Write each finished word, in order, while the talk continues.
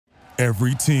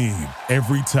Every team,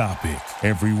 every topic,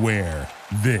 everywhere.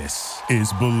 This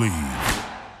is Believe.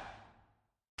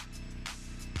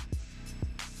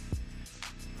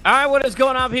 All right, what is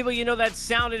going on, people? You know that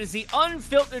sound. It is the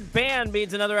Unfiltered Band.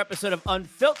 Means another episode of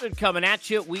Unfiltered coming at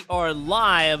you. We are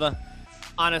live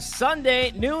on a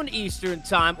Sunday, noon Eastern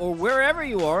time, or wherever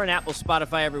you are, on Apple,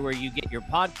 Spotify, everywhere you get your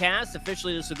podcast.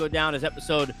 Officially, this will go down as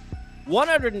episode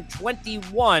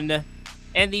 121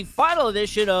 and the final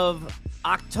edition of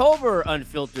October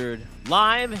Unfiltered,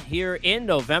 live here in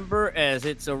November as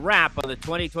it's a wrap on the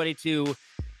 2022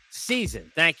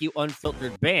 season. Thank you,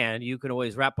 Unfiltered Band. You can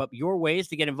always wrap up your ways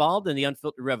to get involved in the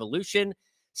Unfiltered Revolution.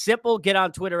 Simple. Get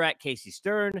on Twitter at Casey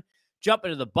Stern. Jump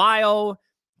into the bio.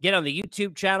 Get on the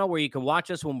YouTube channel where you can watch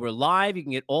us when we're live. You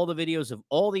can get all the videos of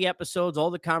all the episodes,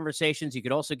 all the conversations. You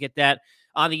can also get that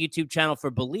on the YouTube channel for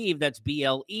Believe. That's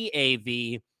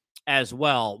BLEAV as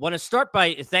well. Want to start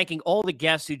by thanking all the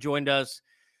guests who joined us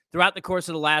throughout the course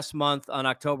of the last month on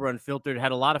October Unfiltered.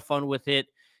 Had a lot of fun with it.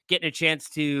 Getting a chance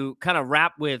to kind of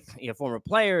rap with former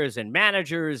players and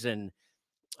managers and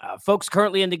folks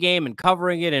currently in the game and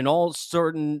covering it, and all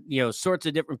sorts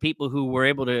of different people who were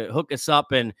able to hook us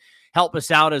up and help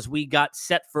us out as we got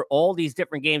set for all these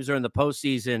different games during the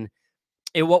postseason.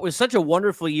 In what was such a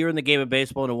wonderful year in the game of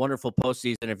baseball and a wonderful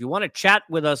postseason. If you want to chat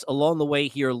with us along the way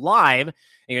here live, and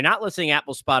you're not listening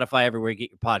Apple, Spotify, everywhere you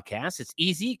get your podcasts, it's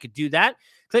easy. You could do that.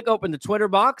 Click open the Twitter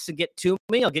box and get to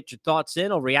me. I'll get your thoughts in.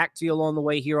 I'll react to you along the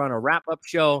way here on a wrap-up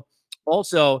show.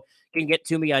 Also, you can get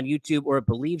to me on YouTube or at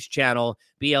Believe's channel,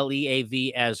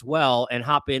 BLEAV as well, and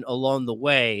hop in along the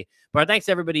way. But thanks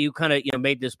to everybody who kind of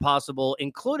made this possible,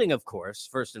 including, of course,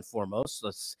 first and foremost,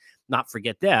 let's not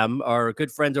forget them, our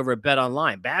good friends over at Bet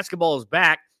Online. Basketball is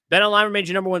back. Bet Online remains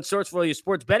your number one source for all your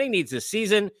sports betting needs this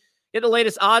season. Get the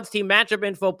latest odds, team matchup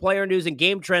info, player news, and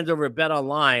game trends over at Bet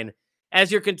Online.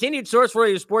 As your continued source for all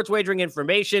your sports wagering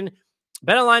information,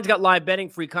 Bet Online's got live betting,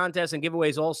 free contests, and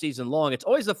giveaways all season long. It's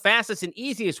always the fastest and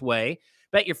easiest way.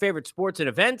 Bet your favorite sports and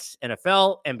events: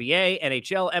 NFL, NBA,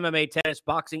 NHL, MMA, tennis,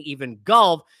 boxing, even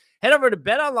golf. Head over to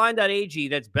betonline.ag.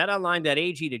 That's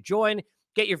betonline.ag to join.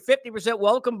 Get your 50%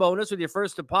 welcome bonus with your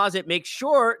first deposit. Make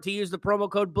sure to use the promo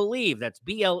code BELIEVE. That's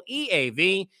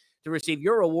BLEAV to receive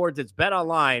your rewards. It's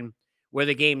BetOnline, where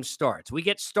the game starts. We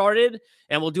get started,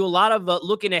 and we'll do a lot of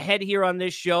looking ahead here on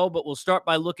this show, but we'll start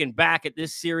by looking back at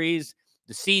this series,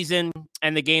 the season,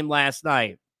 and the game last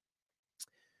night.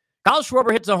 Kyle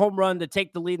Schwarber hits a home run to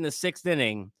take the lead in the sixth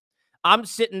inning. I'm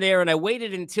sitting there, and I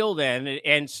waited until then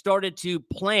and started to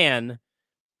plan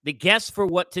the guess for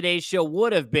what today's show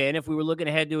would have been if we were looking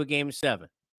ahead to a Game 7.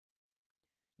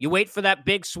 You wait for that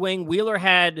big swing. Wheeler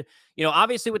had,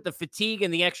 obviously with the fatigue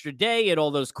and the extra day, he had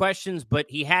all those questions, but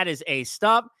he had his A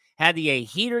stop, had the A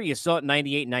heater. You saw it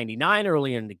 98-99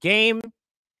 earlier in the game.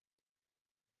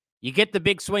 You get the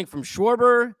big swing from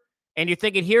Schwarber, and you're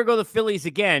thinking, here go the Phillies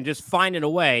again, just finding a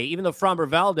way, even though Framber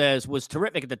Valdez was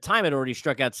terrific at the time. Had already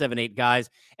struck out 7-8 guys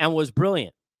and was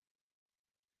brilliant.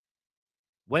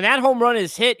 When that home run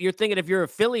is hit, you're thinking, if you're a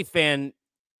Philly fan,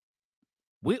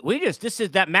 this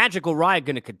is that magical ride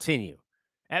going to continue.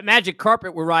 That magic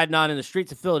carpet we're riding on in the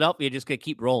streets of Philadelphia just going to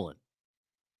keep rolling.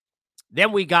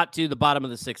 Then we got to the bottom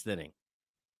of the sixth inning.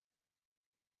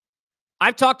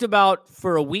 I've talked about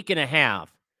for a week and a half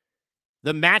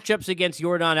the matchups against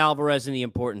Yordan Alvarez and the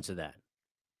importance of that.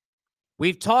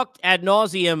 We've talked ad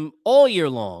nauseum all year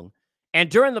long and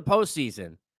during the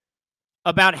postseason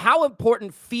about how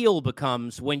important feel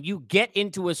becomes when you get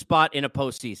into a spot in a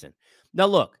postseason. Now,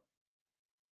 look,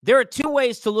 there are two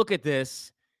ways to look at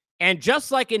this, and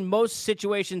just like in most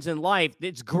situations in life,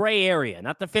 it's gray area,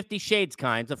 not the 50 Shades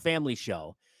kind, it's a family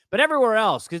show, but everywhere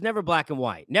else, because never black and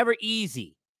white, never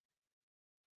easy.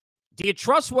 Do you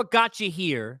trust what got you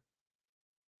here?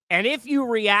 And if you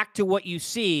react to what you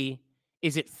see,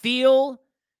 is it feel?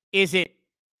 Is it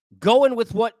going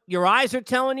with what your eyes are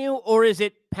telling you? Or is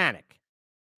it panic?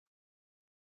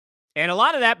 And a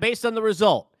lot of that based on the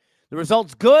result. The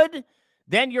result's good,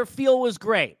 then your feel was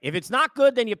great. If it's not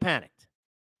good, then you panicked.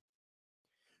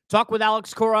 Talked with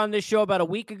Alex Cora on this show about a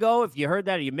week ago. If you heard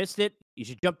that or you missed it, you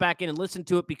should jump back in and listen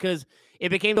to it because it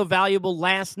became so valuable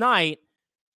last night.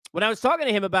 When I was talking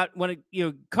to him about when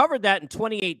covered that in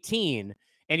 2018,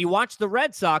 and you watch the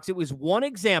Red Sox, it was one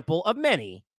example of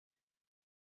many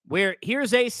where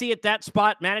here's AC at that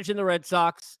spot managing the Red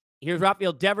Sox. Here's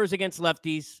Rafael Devers against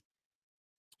lefties.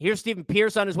 Here's Stephen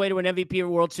Pierce on his way to an MVP of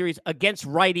a World Series against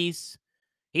righties.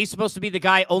 He's supposed to be the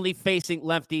guy only facing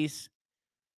lefties.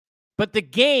 But the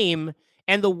game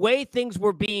and the way things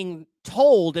were being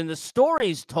told and the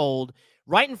stories told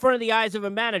right in front of the eyes of a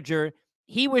manager,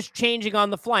 he was changing on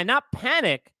the fly. Not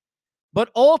panic, but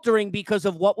altering because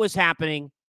of what was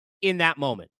happening in that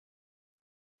moment.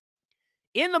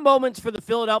 In the moments for the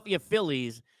Philadelphia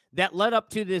Phillies that led up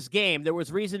to this game, there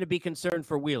was reason to be concerned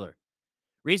for Wheeler.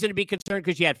 Reason to be concerned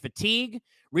because you had fatigue.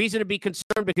 Reason to be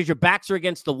concerned because your backs are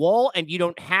against the wall and you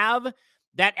don't have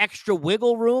that extra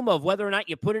wiggle room of whether or not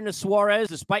you put in a Suarez,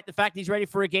 despite the fact he's ready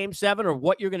for a Game 7, or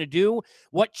what you're going to do,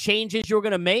 what changes you're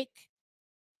going to make.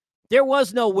 There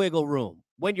was no wiggle room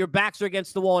when your backs are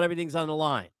against the wall and everything's on the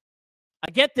line.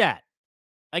 I get that.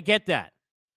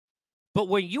 But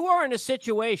when you are in a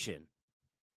situation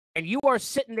and you are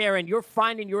sitting there and you're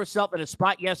finding yourself in a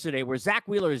spot yesterday where Zach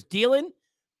Wheeler is dealing,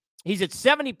 he's at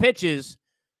 70 pitches.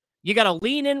 You got to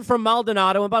lean in from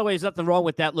Maldonado. And by the way, there's nothing wrong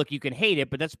with that. Look, you can hate it,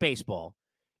 but that's baseball.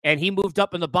 And he moved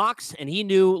up in the box, and he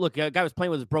knew, look, a guy was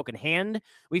playing with his broken hand.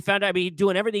 We found out, he's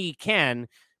doing everything he can.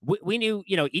 We knew,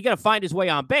 he got to find his way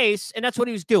on base, and that's what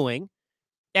he was doing.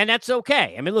 And that's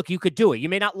okay. I mean, look, you could do it. You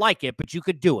may not like it, but you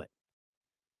could do it.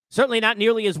 Certainly not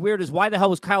nearly as weird as why the hell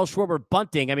was Kyle Schwarber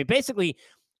bunting. I mean, basically,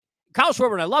 Kyle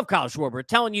Schwarber, and I love Kyle Schwarber,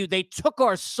 telling you they took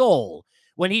our soul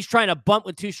when he's trying to bunt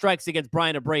with 2 strikes against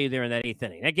Brian Abreu there in that 8th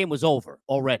inning. That game was over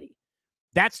already.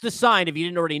 That's the sign, if you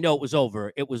didn't already know it was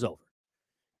over, it was over.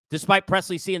 Despite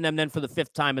Presley seeing them then for the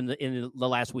 5th time in the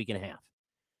last week and a half.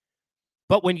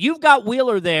 But when you've got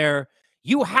Wheeler there,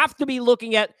 you have to be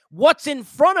looking at what's in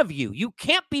front of you. You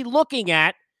can't be looking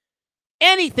at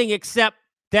anything except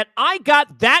that I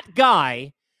got that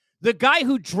guy, the guy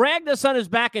who dragged us on his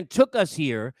back and took us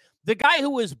here, the guy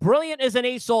who was brilliant as an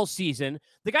ace all season,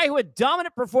 the guy who had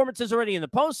dominant performances already in the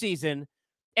postseason,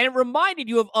 and it reminded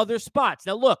you of other spots.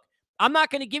 Now, look, I'm not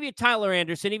going to give you Tyler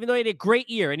Anderson, even though he had a great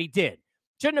year, and he did.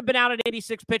 Shouldn't have been out at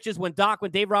 86 pitches when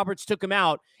Dave Roberts took him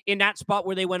out in that spot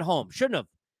where they went home. Shouldn't have.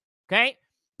 Okay?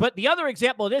 But the other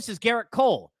example of this is Garrett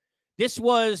Cole. This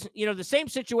was, the same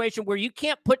situation where you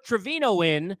can't put Trevino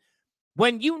in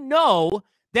when you know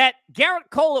that Garrett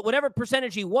Cole, at whatever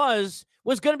percentage he was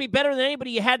going to be better than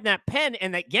anybody you had in that pen,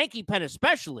 and that Yankee pen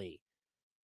especially.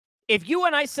 If you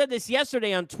and I said this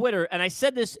yesterday on Twitter, and I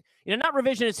said this, not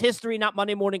revisionist history, not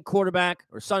Monday morning quarterback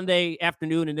or Sunday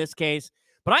afternoon in this case,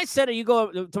 but I said it, you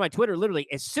go to my Twitter, literally,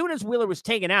 as soon as Wheeler was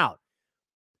taken out,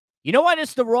 you know what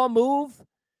is the raw move?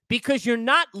 Because you're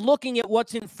not looking at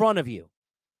what's in front of you.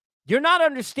 You're not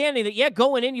understanding that,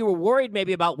 going in, you were worried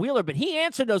maybe about Wheeler, but he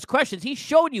answered those questions. He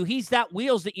showed you he's that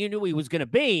Wheels that you knew he was going to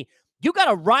be. You got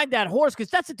to ride that horse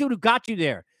because that's the dude who got you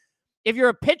there. If you're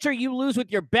a pitcher, you lose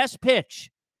with your best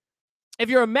pitch. If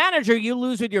you're a manager, you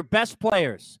lose with your best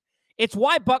players. It's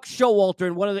why Buck Showalter,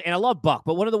 and I love Buck,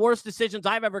 but one of the worst decisions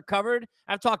I've ever covered,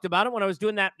 I've talked about it when I was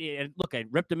doing that. Look, I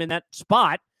ripped him in that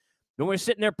spot. When we were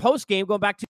sitting there post-game, going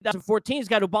back to 2014, he's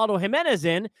got Ubaldo Jimenez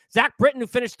in. Zach Britton, who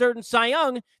finished 3rd in Cy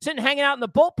Young, sitting hanging out in the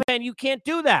bullpen. You can't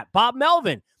do that. Bob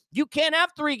Melvin, you can't have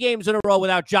 3 games in a row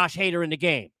without Josh Hader in the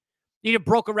game. You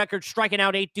broke a record striking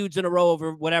out 8 dudes in a row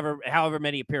over however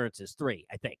many appearances. 3,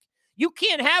 I think. You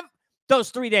can't have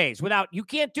those 3 days without, you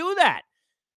can't do that.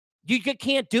 You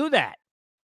can't do that.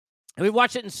 And we've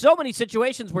watched it in so many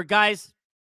situations where guys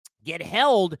get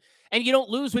held and you don't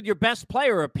lose with your best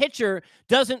player. A pitcher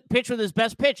doesn't pitch with his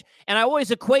best pitch. And I always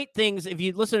equate things, if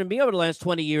you listen to me over the last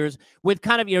 20 years, with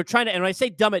kind of, trying to, and when I say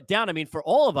dumb it down, I mean, for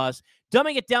all of us,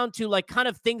 dumbing it down to like kind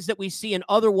of things that we see in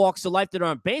other walks of life that are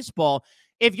on baseball.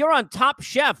 If you're on Top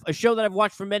Chef, a show that I've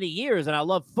watched for many years, and I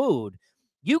love food,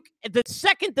 the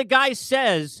second the guy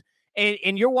says,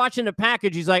 and you're watching the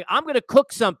package, he's like, I'm going to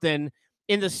cook something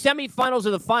in the semifinals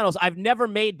or the finals I've never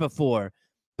made before,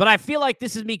 but I feel like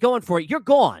this is me going for it. You're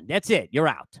gone. That's it. You're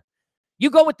out. You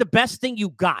go with the best thing you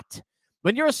got.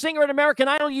 When you're a singer at American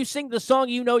Idol, you sing the song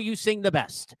you sing the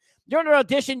best. You're in an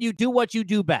audition, you do what you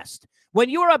do best. When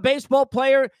you're a baseball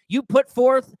player, you put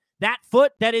forth that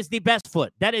foot that is the best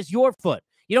foot. That is your foot.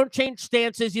 You don't change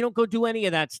stances. You don't go do any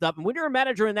of that stuff. And when you're a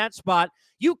manager in that spot,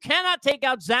 you cannot take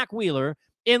out Zach Wheeler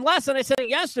unless, and I said it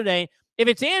yesterday, if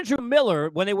it's Andrew Miller,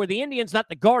 when they were the Indians, not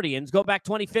the Guardians, go back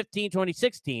 2015,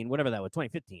 2016, whatever that was,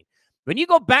 2015. When you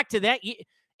go back to that,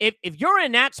 if you're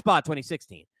in that spot,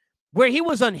 2016, where he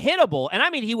was unhittable, and I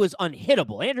mean he was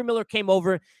unhittable. Andrew Miller came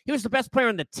over. He was the best player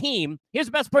on the team. He was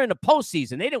the best player in the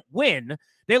postseason. They didn't win.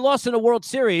 They lost in the World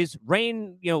Series.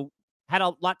 Rain, had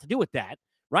a lot to do with that,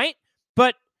 right?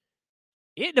 But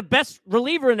the best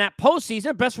reliever in that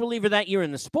postseason, best reliever that year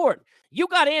in the sport. You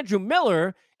got Andrew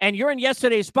Miller, and you're in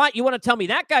yesterday's spot. You want to tell me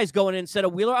that guy's going in instead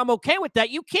of Wheeler? I'm okay with that.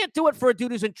 You can't do it for a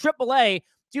dude who's in AAA a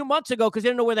few months ago because they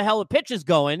didn't know where the hell the pitch is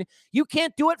going. You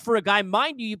can't do it for a guy.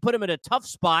 Mind you, you put him in a tough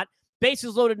spot.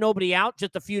 Bases loaded, nobody out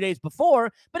just a few days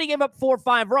before, but he gave up 4 or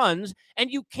 5 runs,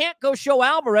 and you can't go show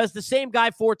Alvarez the same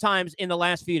guy 4 times in the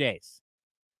last few days.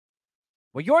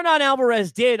 What Yordan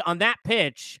Alvarez did on that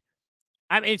pitch,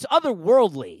 I mean, it's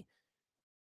otherworldly.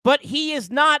 But he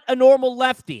is not a normal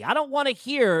lefty. I don't want to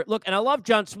hear, look, and I love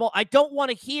John Small. I don't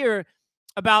want to hear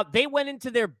about they went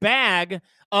into their bag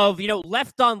of,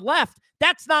 left on left.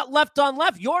 That's not left on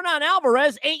left. Yordan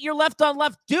Alvarez ain't your left on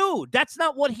left dude. That's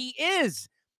not what he is.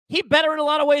 He's better in a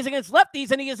lot of ways against lefties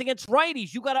than he is against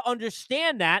righties. You got to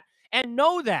understand that and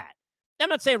know that. I'm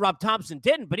not saying Rob Thompson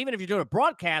didn't, but even if you're doing a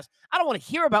broadcast, I don't want to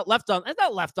hear about left on. That's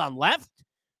not left on left.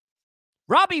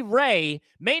 Robbie Ray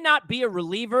may not be a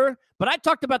reliever, but I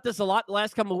talked about this a lot the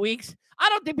last couple of weeks. I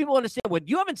don't think people understand when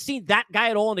you haven't seen that guy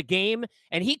at all in a game,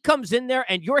 and he comes in there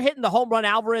and you're hitting the home run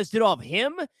Alvarez did off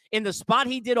him in the spot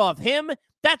he did off him.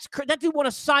 That dude won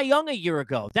a Cy Young a year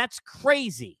ago. That's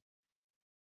crazy.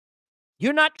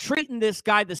 You're not treating this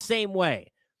guy the same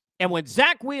way. And when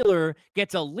Zach Wheeler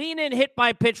gets a lean-in hit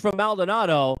by pitch from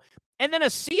Maldonado, and then a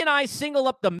C&I single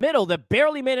up the middle that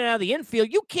barely made it out of the infield,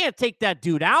 you can't take that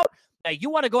dude out. Now,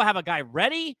 you want to go have a guy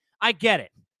ready? I get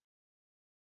it.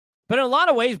 But in a lot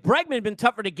of ways, Bregman has been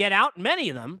tougher to get out, many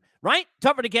of them, right?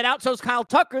 Tougher to get out, so is Kyle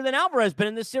Tucker than Alvarez has been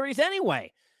in this series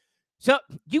anyway. So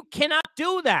you cannot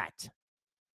do that.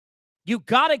 You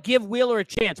got to give Wheeler a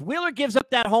chance. Wheeler gives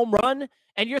up that home run,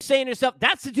 and you're saying to yourself,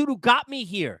 that's the dude who got me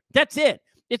here. That's it.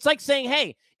 It's like saying,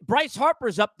 hey, Bryce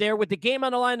Harper's up there with the game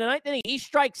on the line tonight. Then he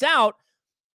strikes out.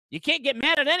 You can't get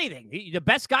mad at anything. The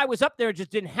best guy was up there. It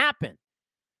just didn't happen.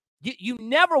 You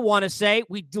never want to say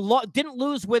we didn't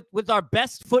lose with our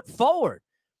best foot forward.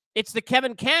 It's the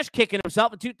Kevin Cash kicking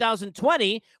himself in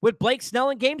 2020 with Blake Snell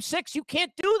in Game 6. You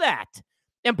can't do that.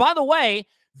 And by the way,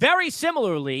 very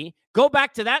similarly, go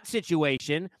back to that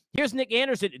situation. Here's Nick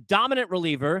Anderson, dominant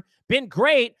reliever, been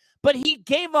great, but he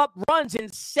gave up runs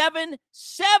in seven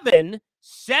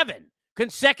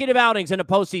consecutive outings in the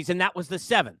postseason. That was the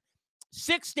 7th.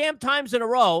 6 damn times in a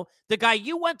row, the guy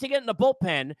you went to get in the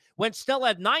bullpen when Snell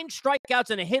had 9 strikeouts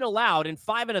and a hit allowed in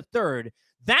 5 1/3,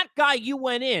 that guy you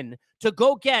went in to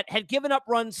go get had given up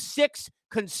runs 6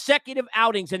 consecutive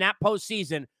outings in that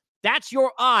postseason. That's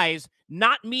your eyes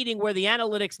not meeting where the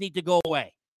analytics need to go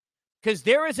away. Because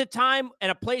there is a time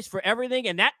and a place for everything,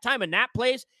 and that time and that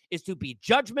place is to be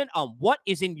judgment on what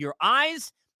is in your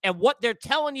eyes and what they're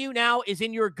telling you now is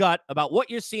in your gut about what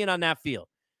you're seeing on that field.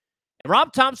 And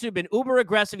Rob Thompson had been uber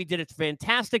aggressive. He did a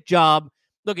fantastic job.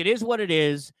 Look, it is what it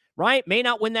is, right? May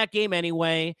not win that game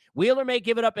anyway. Wheeler may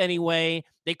give it up anyway.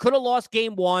 They could have lost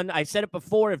game 1. I said it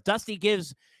before. If Dusty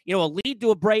gives, a lead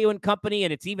to Abreu and company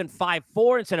and it's even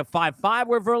 5-4 instead of 5-5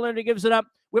 where Verlander gives it up,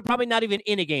 we're probably not even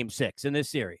in a game 6 in this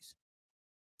series.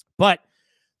 But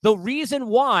the reason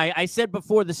why I said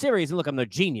before the series, and look, I'm no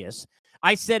genius.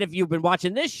 I said if you've been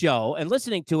watching this show and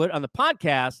listening to it on the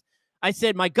podcast, I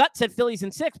said my gut said Phillies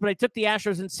in 6, but I took the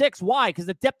Astros in 6. Why? Because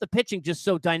the depth of pitching just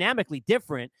so dynamically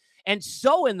different and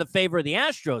so in the favor of the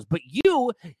Astros. But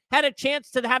you had a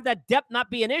chance to have that depth not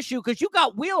be an issue because you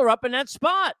got Wheeler up in that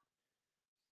spot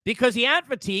because he had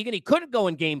fatigue and he couldn't go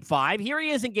in Game 5. Here he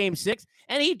is in Game 6,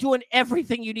 and he's doing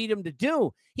everything you need him to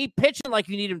do. He pitching like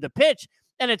you need him to pitch,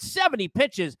 and it's 70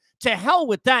 pitches. To hell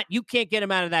with that. You can't get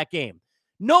him out of that game.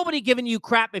 Nobody giving you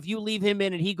crap if you leave him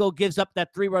in and he gives up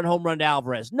that 3-run home run to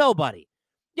Alvarez. Nobody.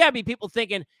 Yeah, I mean, people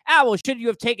thinking, well, should you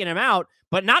have taken him out?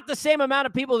 But not the same amount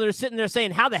of people that are sitting there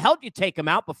saying, how the hell did you take him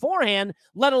out beforehand,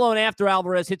 let alone after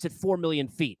Alvarez hits it 4 million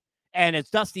feet. And as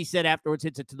Dusty said afterwards,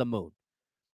 hits it to the moon.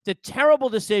 It's a terrible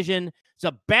decision. It's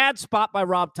a bad spot by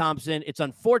Rob Thompson. It's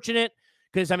unfortunate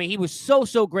because, he was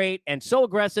so great and so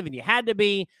aggressive, and you had to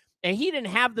be. And he didn't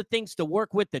have the things to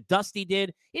work with that Dusty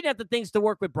did. He didn't have the things to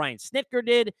work with Brian Snitker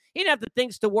did. He didn't have the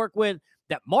things to work with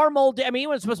that Marmol did. He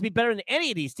wasn't supposed to be better than any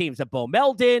of these teams that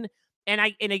Bomel did. And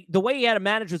the way he had to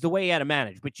manage was the way he had to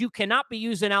manage. But you cannot be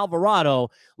using Alvarado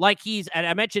like and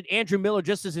I mentioned Andrew Miller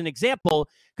just as an example,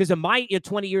 because of my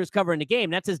 20 years covering the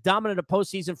game, that's as dominant a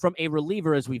postseason from a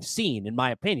reliever as we've seen, in my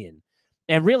opinion.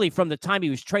 And really from the time he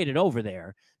was traded over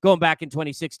there, going back in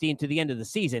 2016 to the end of the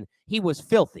season, he was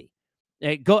filthy.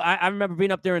 I remember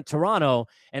being up there in Toronto,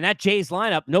 and that Jays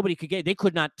lineup, nobody could they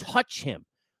could not touch him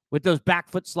with those back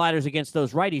foot sliders against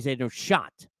those righties. They had no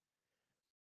shot.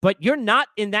 But you're not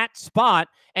in that spot,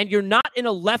 and you're not in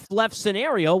a left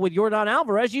scenario with Yordan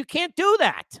Alvarez. You can't do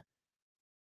that.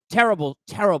 Terrible,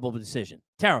 terrible decision.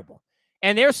 Terrible.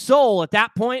 And their soul at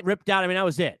that point ripped out. That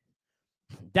was it.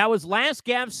 That was last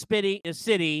gasp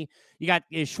city. You got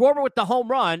Schwarber with the home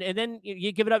run, and then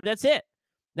you give it up. That's it.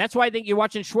 That's why I think you're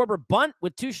watching Schwarber bunt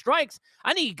with 2 strikes.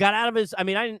 I think he got out of his.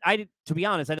 To be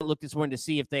honest, I didn't look this morning to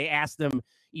see if they asked him,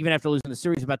 even after losing the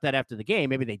series, about that after the game.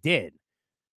 Maybe they did.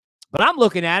 But I'm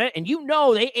looking at it, and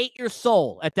they ate your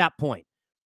soul at that point.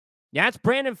 Yeah, it's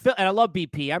Brandon Phillips, and I love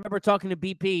BP. I remember talking to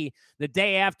BP the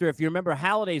day after, if you remember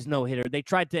Halliday's no-hitter. They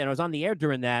tried to, and I was on the air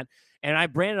during that, and I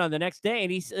Brandon on the next day,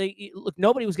 and look,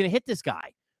 nobody was going to hit this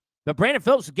guy. But Brandon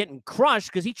Phillips was getting crushed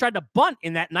because he tried to bunt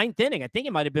in that ninth inning. I think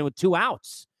it might have been with 2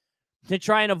 outs to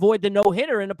try and avoid the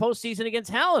no-hitter in the postseason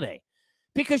against Halliday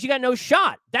because you got no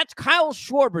shot. That's Kyle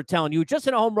Schwarber telling you, just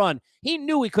in a home run, he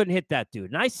knew he couldn't hit that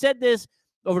dude. And I said this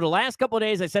over the last couple of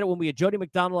days. I said it when we had Jody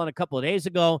McDonald on a couple of days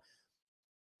ago.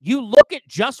 You look at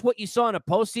just what you saw in a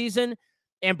postseason,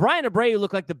 and Brian Abreu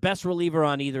looked like the best reliever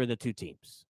on either of the two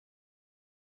teams.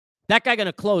 That guy going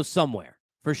to close somewhere,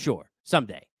 for sure,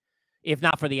 someday, if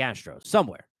not for the Astros,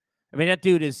 somewhere. I mean, that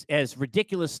dude has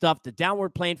ridiculous stuff, the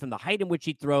downward plane from the height in which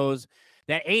he throws,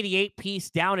 that 88 piece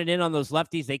down and in on those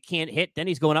lefties they can't hit. Then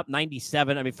he's going up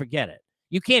 97. I mean, forget it.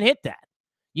 You can't hit that.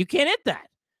 You can't hit that,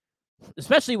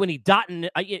 especially when he dotted.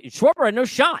 Schwarber had no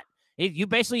shot.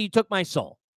 You took my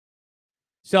soul.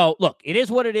 So, look, it is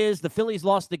what it is. The Phillies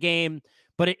lost the game,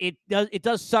 but it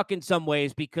does suck in some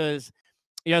ways because,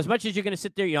 as much as you're going to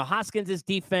sit there, Hoskins'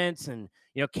 defense and,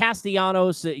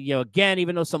 Castellanos, again,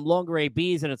 even though some longer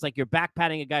ABs, and it's like you're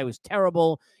back-patting a guy who's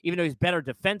terrible, even though he's better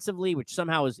defensively, which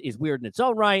somehow is weird in its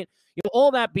own right.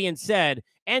 All that being said,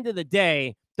 end of the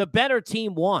day, the better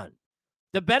team won.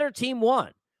 The better team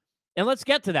won. And let's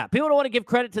get to that. People don't want to give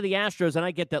credit to the Astros, and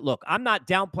I get that. Look, I'm not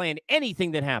downplaying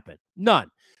anything that happened. None.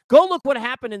 Go look what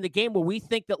happened in the game where we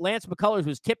think that Lance McCullers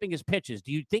was tipping his pitches.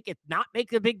 Do you think it not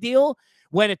make a big deal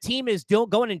when a team is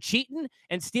going and cheating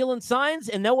and stealing signs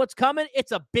and know what's coming?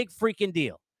 It's a big freaking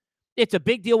deal. It's a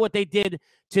big deal what they did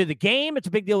to the game. It's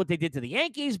a big deal what they did to the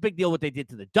Yankees. Big deal what they did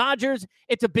to the Dodgers.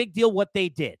 It's a big deal what they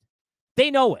did. They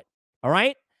know it, all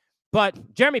right?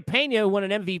 But Jeremy Pena, who won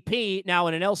an MVP now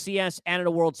in an LCS and in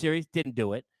a World Series, didn't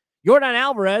do it. Jordan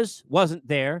Alvarez wasn't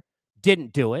there,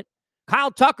 didn't do it.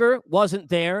 Kyle Tucker wasn't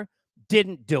there,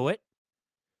 didn't do it.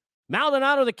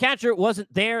 Maldonado, the catcher,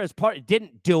 wasn't there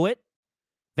didn't do it.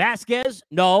 Vasquez,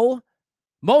 no.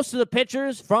 Most of the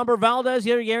pitchers, Framber Valdez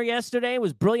yesterday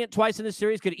was brilliant twice in the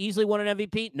series, could easily won an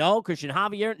MVP. No. Christian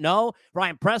Javier, no.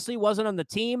 Brian Presley wasn't on the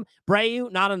team. Breu,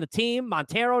 not on the team.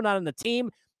 Montero, not on the team.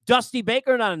 Dusty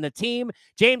Baker, not on the team.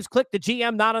 James Click, the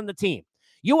GM, not on the team.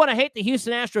 You want to hate the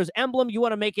Houston Astros emblem. You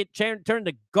want to make it turn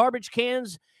to garbage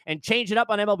cans and change it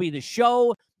up on MLB The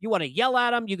Show. You want to yell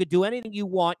at them. You could do anything you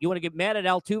want. You want to get mad at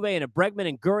Altuve and Bregman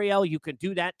and Gurriel. You can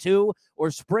do that too. Or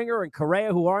Springer and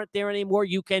Correa, who aren't there anymore.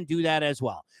 You can do that as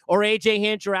well. Or A.J.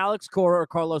 Hinch or Alex Cora or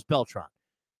Carlos Beltran.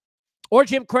 Or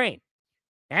Jim Crane.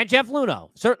 And Jeff Luhnow,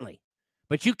 certainly.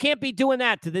 But you can't be doing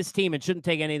that to this team and shouldn't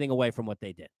take anything away from what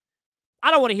they did. I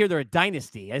don't want to hear they're a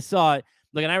dynasty. I saw,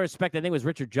 look, and I respect, I think it was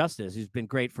Richard Justice, who's been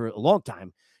great for a long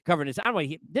time covering this. I don't want to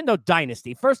hear, no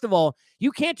dynasty. First of all,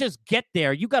 you can't just get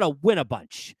there. You got to win a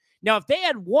bunch. Now, if they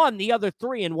had won the other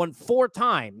 3 and won 4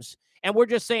 times, and we're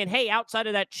just saying, hey, outside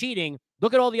of that cheating,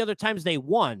 look at all the other times they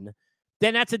won,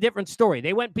 then that's a different story.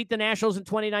 They went and beat the Nationals in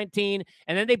 2019,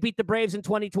 and then they beat the Braves in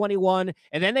 2021,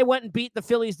 and then they went and beat the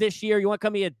Phillies this year. You want to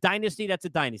call me a dynasty? That's a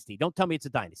dynasty. Don't tell me it's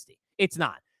a dynasty. It's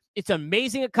not. It's an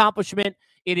amazing accomplishment.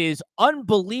 It is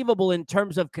unbelievable in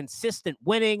terms of consistent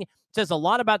winning. It says a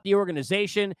lot about the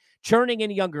organization, churning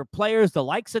in younger players, the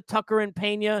likes of Tucker and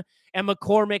Pena and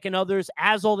McCormick and others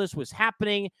as all this was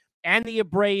happening, and the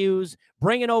Abreus,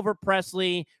 bringing over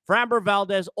Presley, Framber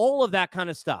Valdez, all of that kind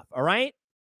of stuff, all right?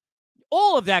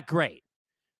 All of that great.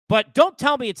 But don't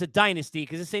tell me it's a dynasty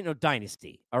because this ain't no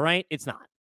dynasty, all right? It's not.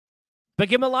 But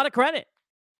give him a lot of credit.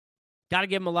 Got to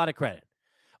give him a lot of credit.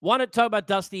 Want to talk about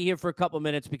Dusty here for a couple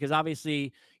minutes because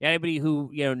obviously anybody who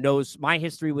knows my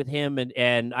history with him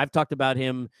and I've talked about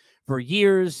him for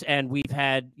years, and we've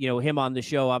had him on the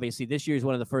show. Obviously, this year is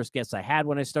one of the first guests I had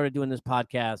when I started doing this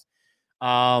podcast.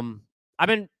 I've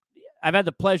had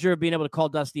the pleasure of being able to call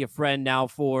Dusty a friend now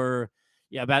for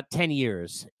about 10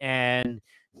 years, and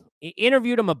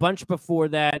interviewed him a bunch before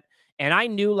that, and I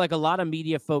knew, like a lot of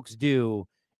media folks do,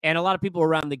 and a lot of people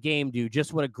around the game do,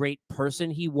 just what a great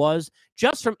person he was,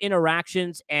 just from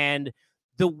interactions and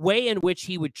the way in which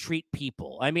he would treat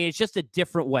people. I mean, it's just a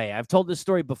different way. I've told this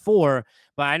story before,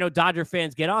 but I know Dodger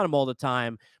fans get on him all the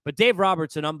time. But Dave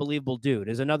Roberts, an unbelievable dude,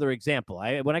 is another example.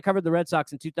 When I covered the Red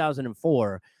Sox in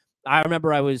 2004, I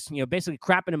remember I was, basically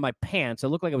crapping in my pants. I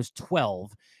looked like I was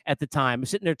 12 at the time. I'm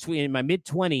sitting there in my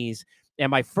mid-20s. And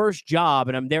my first job,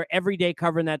 and I'm there every day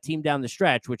covering that team down the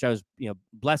stretch, which I was,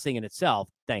 blessing in itself,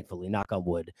 thankfully, knock on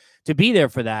wood, to be there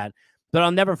for that. But I'll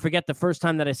never forget the first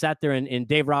time that I sat there and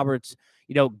Dave Roberts,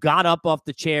 got up off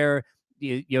the chair,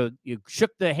 you shook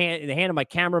the hand of my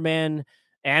cameraman,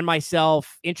 and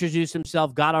myself, introduced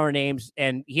himself, got our names,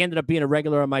 and he ended up being a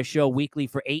regular on my show weekly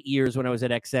for 8 years when I was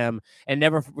at XM, and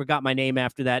never forgot my name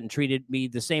after that, and treated me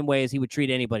the same way as he would treat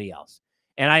anybody else.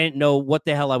 And I didn't know what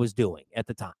the hell I was doing at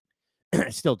the time.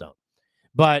 I still don't.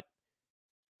 But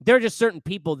there are just certain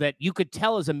people that you could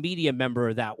tell as a media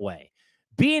member that way.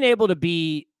 Being able to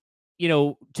be,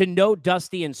 to know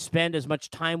Dusty and spend as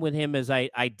much time with him as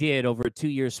I did over a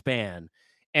 2-year span,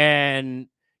 and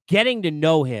getting to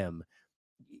know him,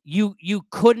 you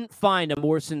couldn't find a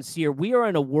more sincere. We are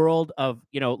in a world of,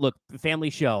 look, family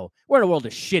show. We're in a world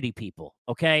of shitty people.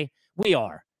 Okay. We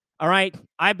are. All right.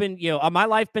 I've been, my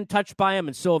life been touched by him,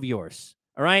 and so have yours.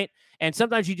 All right. And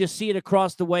sometimes you just see it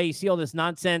across the way. You see all this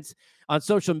nonsense on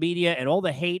social media and all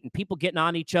the hate and people getting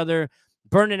on each other,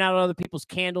 burning out other people's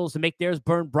candles to make theirs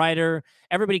burn brighter.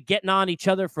 Everybody getting on each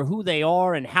other for who they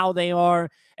are and how they are.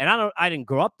 And I didn't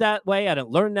grow up that way. I didn't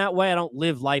learn that way. I don't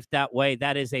live life that way.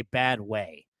 That is a bad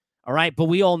way. All right. But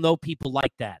we all know people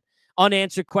like that.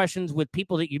 Unanswered questions with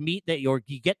people that you meet that you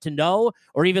get to know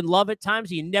or even love at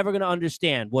times. You're never going to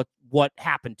understand what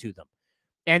happened to them.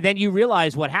 And then you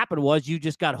realize what happened was you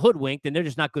just got hoodwinked and they're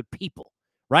just not good people.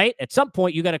 Right. At some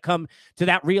point, you got to come to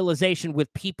that realization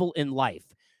with people in life.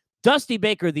 Dusty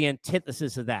Baker, the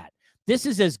antithesis of that. This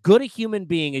is as good a human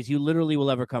being as you literally will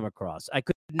ever come across. I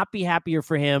could not be happier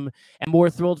for him and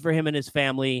more thrilled for him and his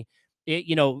family.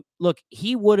 Look,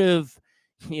 he would have,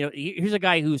 here's a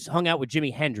guy who's hung out with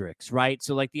Jimi Hendrix, right?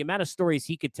 So like the amount of stories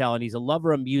he could tell, and he's a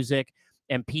lover of music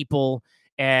and people.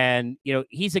 And,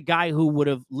 he's a guy who would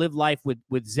have lived life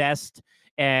with zest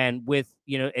and with,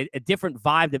 a different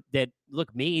vibe that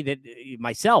look, me, that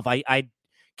myself, I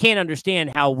can't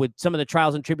understand how with some of the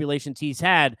trials and tribulations he's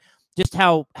had, just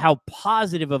how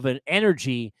positive of an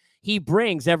energy he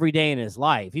brings every day in his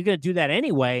life. He's going to do that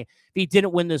anyway if he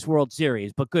didn't win this World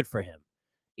Series, but good for him.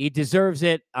 He deserves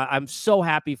it. I'm so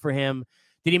happy for him.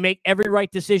 Did he make every right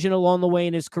decision along the way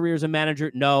in his career as a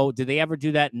manager? No. Did they ever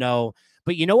do that? No.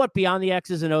 But you know what? Beyond the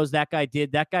X's and O's, that guy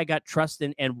did. That guy got trust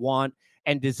and want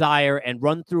and desire and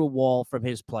run through a wall from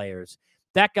his players.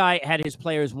 That guy had his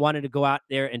players wanted to go out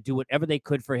there and do whatever they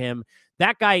could for him.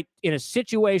 That guy, in a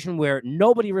situation where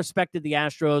nobody respected the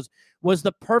Astros, was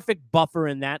the perfect buffer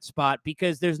in that spot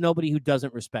because there's nobody who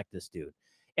doesn't respect this dude.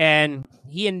 And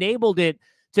he enabled it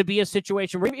to be a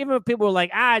situation where even if people were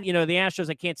like, the Astros,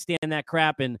 I can't stand that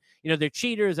crap, and, they're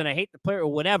cheaters and I hate the player or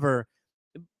whatever,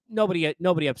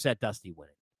 nobody upset Dusty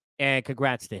winning. And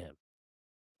congrats to him.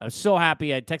 I'm so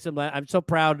happy. I texted him. I'm so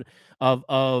proud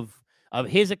of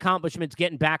his accomplishments,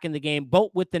 getting back in the game,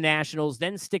 both with the Nationals,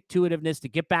 then stick-to-itiveness to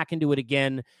get back into it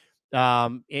again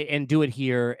and do it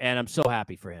here. And I'm so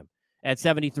happy for him. At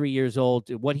 73 years old,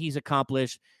 what he's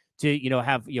accomplished, to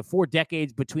have 4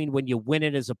 decades between when you win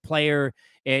it as a player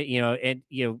and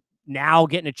now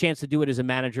getting a chance to do it as a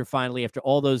manager finally after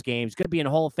all those games. Going to be in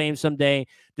Hall of Fame someday.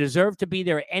 Deserved to be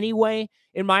there anyway,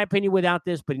 in my opinion, without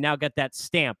this, but he now got that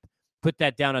stamp. Put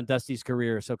that down on Dusty's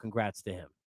career, so congrats to him.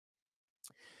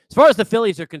 As far as the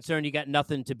Phillies are concerned, you got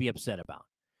nothing to be upset about.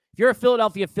 If you're a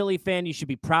Philadelphia Philly fan, you should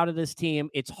be proud of this team.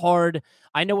 It's hard.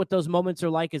 I know what those moments are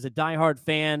like as a diehard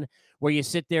fan, where you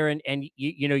sit there and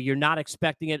you're not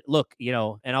expecting it. Look,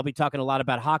 and I'll be talking a lot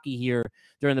about hockey here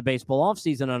during the baseball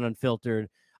offseason on Unfiltered.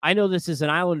 I know this is an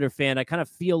Islander fan. I kind of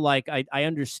feel like I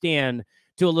understand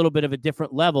to a little bit of a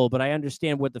different level, but I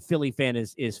understand what the Philly fan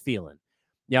is feeling.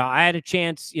 I had a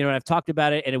chance, I've talked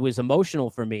about it, and it was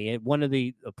emotional for me. One of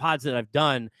the pods that I've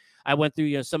done, I went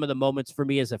through, some of the moments for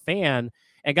me as a fan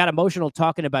and got emotional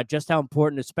talking about just how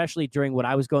important, especially during what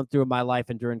I was going through in my life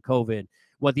and during COVID,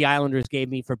 what the Islanders gave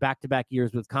me for back-to-back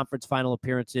years with conference final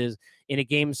appearances in a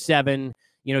Game 7,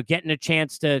 getting a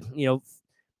chance to,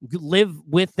 live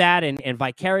with that and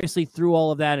vicariously through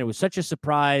all of that. And it was such a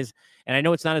surprise. And I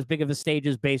know it's not as big of a stage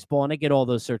as baseball, and I get all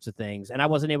those sorts of things. And I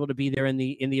wasn't able to be there in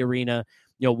the arena,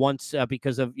 once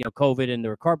because of, COVID, and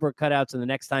there were cardboard cutouts, and the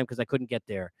next time because I couldn't get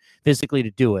there physically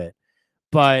to do it.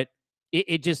 But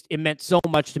it meant so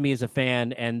much to me as a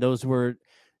fan. And those were,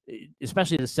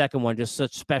 especially the second one, just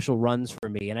such special runs for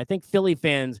me. And I think Philly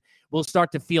fans will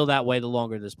start to feel that way the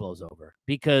longer this blows over,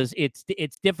 because it's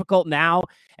difficult now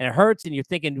and it hurts, and you're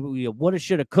thinking, woulda,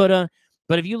 shoulda, coulda.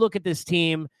 But if you look at this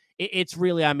team, it's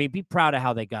really, be proud of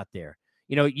how they got there.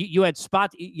 You had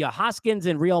Hoskins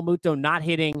and Real Muto not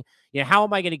hitting. How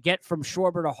am I going to get from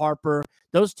Schwarber to Harper?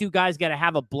 Those two guys got to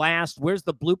have a blast. Where's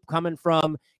the bloop coming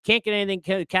from? Can't get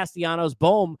anything. Castellanos,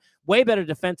 boom, way better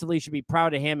defensively. Should be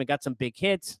proud of him and got some big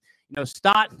hits.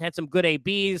 Stott had some good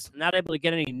ABs, not able to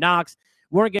get any knocks.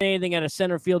 Weren't getting anything out of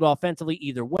center field offensively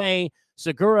either way.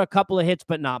 Segura, a couple of hits,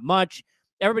 but not much.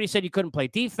 Everybody said you couldn't play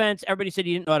defense. Everybody said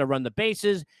you didn't know how to run the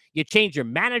bases. You changed your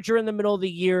manager in the middle of the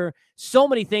year. So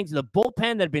many things. The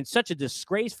bullpen that had been such a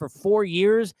disgrace for 4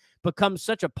 years becomes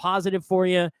such a positive for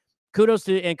you. Kudos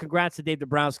to and congrats to Dave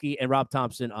Dombrowski and Rob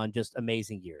Thompson on just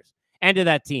amazing years. And to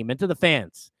that team and to the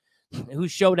fans who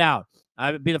showed out.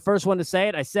 I would be the first one to say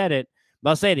it. I said it, but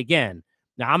I'll say it again.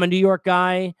 Now, I'm a New York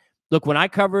guy. Look, when I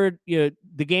covered the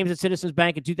games at Citizens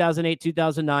Bank in 2008,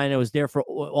 2009, I was there for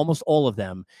almost all of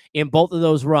them. In both of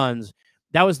those runs,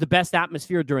 that was the best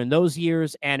atmosphere during those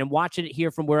years. And in watching it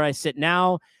here from where I sit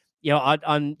now,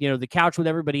 on the couch with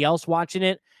everybody else watching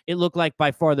it, it looked like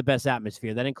by far the best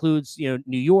atmosphere. That includes, New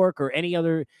York or any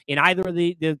other, in either of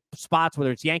the spots,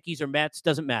 whether it's Yankees or Mets,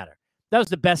 doesn't matter. That was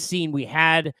the best scene we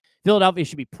had. Philadelphia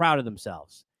should be proud of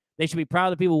themselves. They should be proud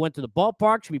of the people who went to the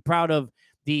ballpark, should be proud of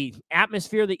the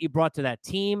atmosphere that you brought to that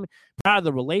team, proud of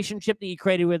the relationship that you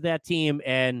created with that team.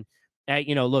 And,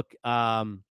 look,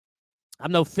 I'm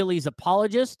no Phillies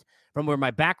apologist from where my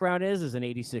background is an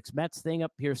 86 Mets thing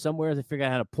up here somewhere as I figure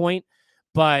out how to point.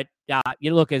 But,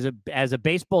 look, as a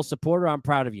baseball supporter, I'm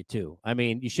proud of you too. I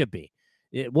mean, you should be.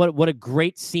 What a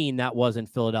great scene that was in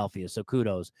Philadelphia. So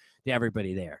kudos to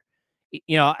everybody there.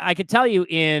 I could tell you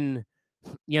in,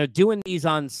 doing these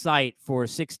on site for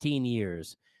 16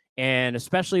 years, and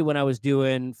especially when I was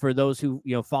doing, for those who,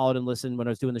 followed and listened, when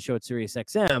I was doing the show at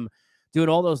SiriusXM, doing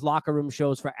all those locker room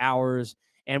shows for hours,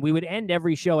 and we would end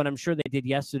every show, and I'm sure they did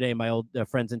yesterday, my old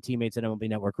friends and teammates at MLB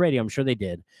Network Radio, I'm sure they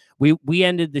did. We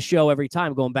ended the show every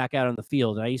time going back out on the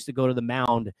field, and I used to go to the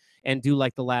mound and do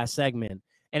like the last segment.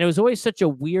 And it was always such a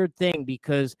weird thing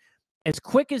because as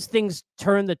quick as things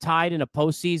turn the tide in a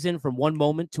postseason from one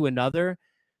moment to another,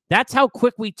 that's how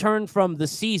quick we turn from the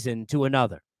season to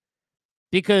another.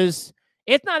 Because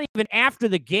it's not even after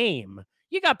the game.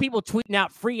 You got people tweeting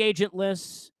out free agent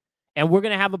lists, and we're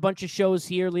going to have a bunch of shows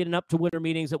here leading up to winter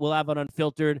meetings that we'll have on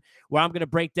Unfiltered, where I'm going to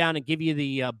break down and give you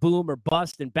the boom or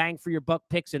bust and bang for your buck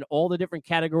picks in all the different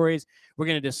categories. We're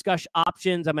going to discuss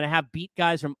options. I'm going to have beat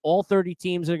guys from all 30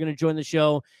 teams that are going to join the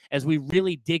show as we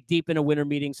really dig deep into winter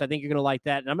meetings. So I think you're going to like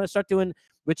that. And I'm going to start doing,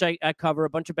 which I cover, a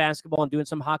bunch of basketball and doing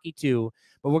some hockey too.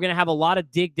 But we're going to have a lot of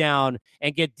dig down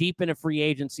and get deep into free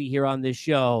agency here on this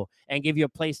show and give you a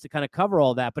place to kind of cover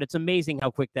all that. But it's amazing how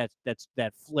quick that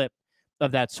flip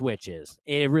of that switch is.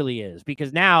 It really is.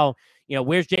 Because now,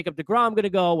 where's Jacob deGrom going to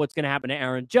go? What's going to happen to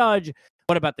Aaron Judge?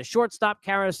 What about the shortstop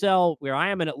carousel? Where I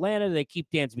am in Atlanta, they keep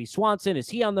Dansby Swanson. Is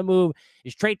he on the move?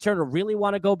 Is Trey Turner really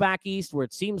want to go back east, where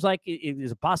it seems like it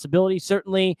is a possibility,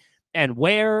 certainly, and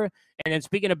where? And then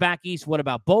speaking of back east, what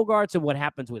about Bogarts and what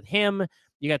happens with him?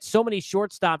 You got so many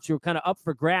shortstops who are kind of up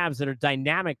for grabs that are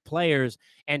dynamic players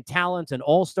and talents and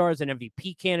all-stars and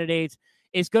MVP candidates.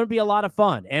 It's going to be a lot of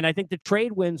fun. And I think the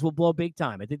trade wins will blow big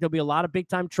time. I think there'll be a lot of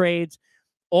big-time trades.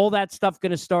 All that stuff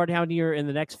going to start out here in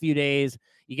the next few days.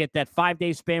 You get that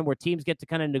 5-day span where teams get to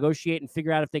kind of negotiate and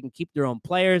figure out if they can keep their own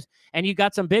players. And you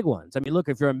got some big ones. I mean, look,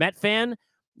 if you're a Met fan,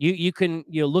 you can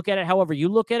look at it however you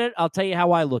look at it. I'll tell you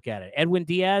how I look at it. Edwin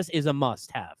Diaz is a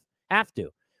must-have. Have to.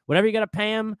 Whatever you got to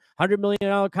pay him, $100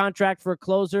 million contract for a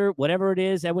closer, whatever it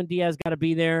is, Edwin Diaz got to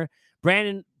be there.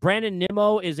 Brandon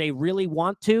Nimmo is a really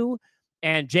want to.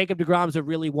 And Jacob deGrom's a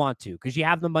really want to, because you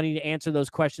have the money to answer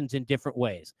those questions in different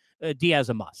ways. Diaz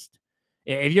a must.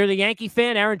 If you're the Yankee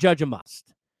fan, Aaron Judge a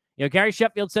must. Gary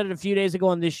Sheffield said it a few days ago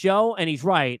on this show, and he's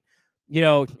right.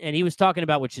 And he was talking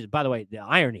about, which is, by the way, the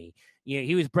irony.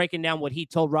 He was breaking down what he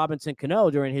told Robinson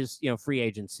Cano during his, free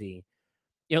agency.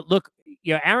 Look,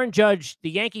 Aaron Judge,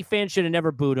 the Yankee fans should have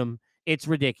never booed him. It's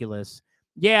ridiculous.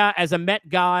 Yeah, as a Met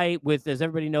guy with, as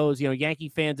everybody knows, Yankee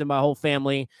fans in my whole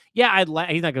family, yeah, he's not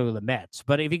going to go to the Mets.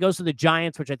 But if he goes to the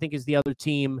Giants, which I think is the other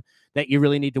team that you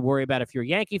really need to worry about if you're a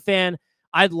Yankee fan,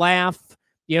 I'd laugh.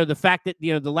 The fact that,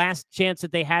 the last chance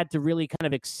that they had to really kind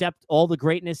of accept all the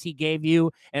greatness he gave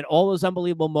you and all those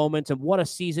unbelievable moments and what a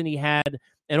season he had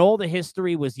and all the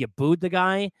history was you booed the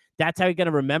guy. That's how you're going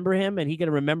to remember him, and he's going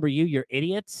to remember you. You're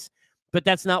idiots. But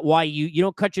that's not why you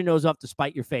don't cut your nose off to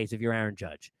spite your face if you're Aaron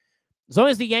Judge. As long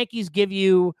as the Yankees give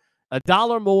you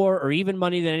 $1 more or even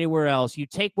money than anywhere else, you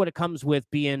take what it comes with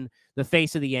being the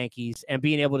face of the Yankees and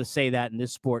being able to say that in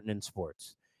this sport and in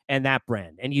sports and that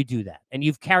brand. And you do that. And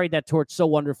you've carried that torch so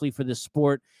wonderfully for this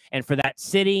sport and for that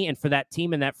city and for that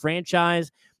team and that franchise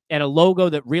and a logo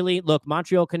that really, look,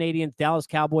 Montreal Canadiens, Dallas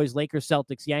Cowboys, Lakers,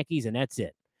 Celtics, Yankees, and that's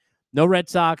it. No Red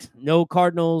Sox, no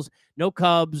Cardinals, no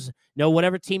Cubs, no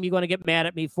whatever team you're going to get mad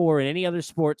at me for in any other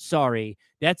sport. Sorry.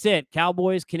 That's it.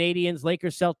 Cowboys, Canadians,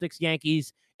 Lakers, Celtics,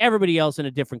 Yankees, everybody else in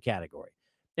a different category.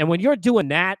 And when you're doing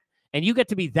that and you get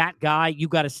to be that guy, you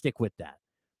got to stick with that.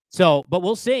 So, but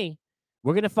we'll see.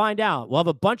 We're going to find out. We'll have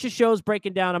a bunch of shows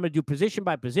breaking down. I'm going to do position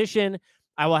by position.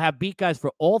 I will have beat guys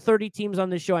for all 30 teams on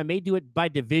this show. I may do it by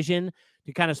division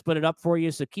to kind of split it up for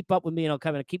you. So keep up with me, and I'll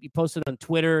kind of keep you posted on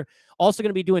Twitter. Also going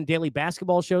to be doing daily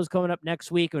basketball shows coming up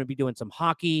next week. I'm going to be doing some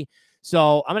hockey.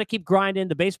 So I'm going to keep grinding.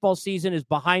 The baseball season is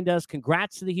behind us.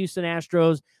 Congrats to the Houston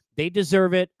Astros. They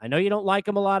deserve it. I know you don't like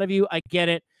them, a lot of you. I get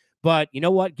it. But you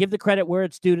know what? Give the credit where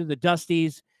it's due to the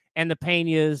Dusties and the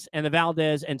Peñas and the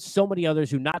Valdez and so many others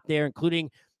who not there,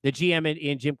 including the GM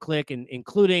in Jim Click, and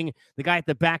including the guy at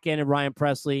the back end and Ryan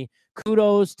Presley.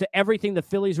 Kudos to everything the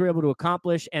Phillies were able to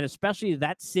accomplish, and especially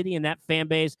that city and that fan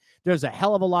base. There's a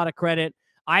hell of a lot of credit.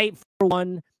 I, for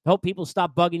one, hope people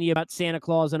stop bugging you about Santa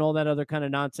Claus and all that other kind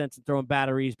of nonsense and throwing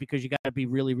batteries, because you got to be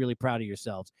really, really proud of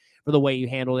yourselves for the way you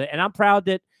handled it. And I'm proud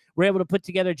that we're able to put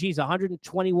together,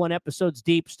 121 episodes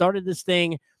deep. Started this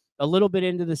thing a little bit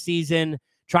into the season,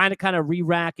 trying to kind of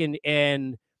re-rack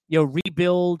and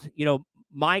rebuild,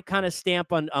 my kind of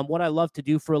stamp on what I love to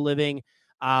do for a living.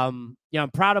 I'm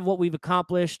proud of what we've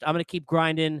accomplished. I'm going to keep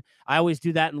grinding. I always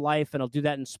do that in life, and I'll do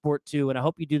that in sport too. And I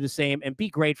hope you do the same, and be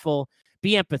grateful,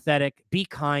 be empathetic, be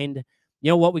kind.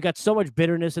 You know what? We got so much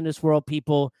bitterness in this world,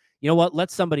 people. You know what?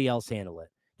 Let somebody else handle it.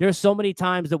 There are so many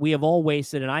times that we have all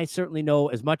wasted, and I certainly know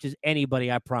as much as anybody,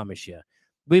 I promise you.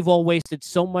 We've all wasted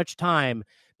so much time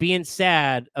being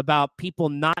sad about people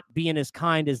not being as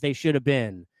kind as they should have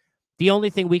been. The only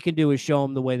thing we can do is show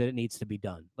them the way that it needs to be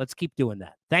done. Let's keep doing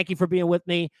that. Thank you for being with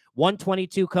me.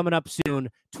 122 coming up soon.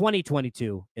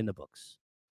 2022 in the books.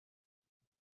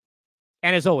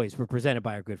 And as always, we're presented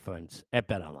by our good friends at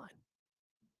BetOnline.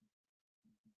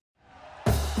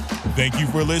 Thank you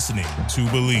for listening to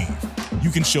Believe.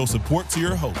 You can show support to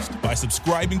your host by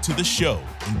subscribing to the show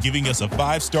and giving us a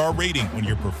 5-star rating on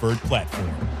your preferred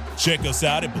platform. Check us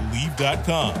out at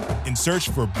Believe.com and search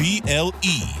for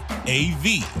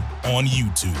BLEAV on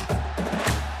YouTube.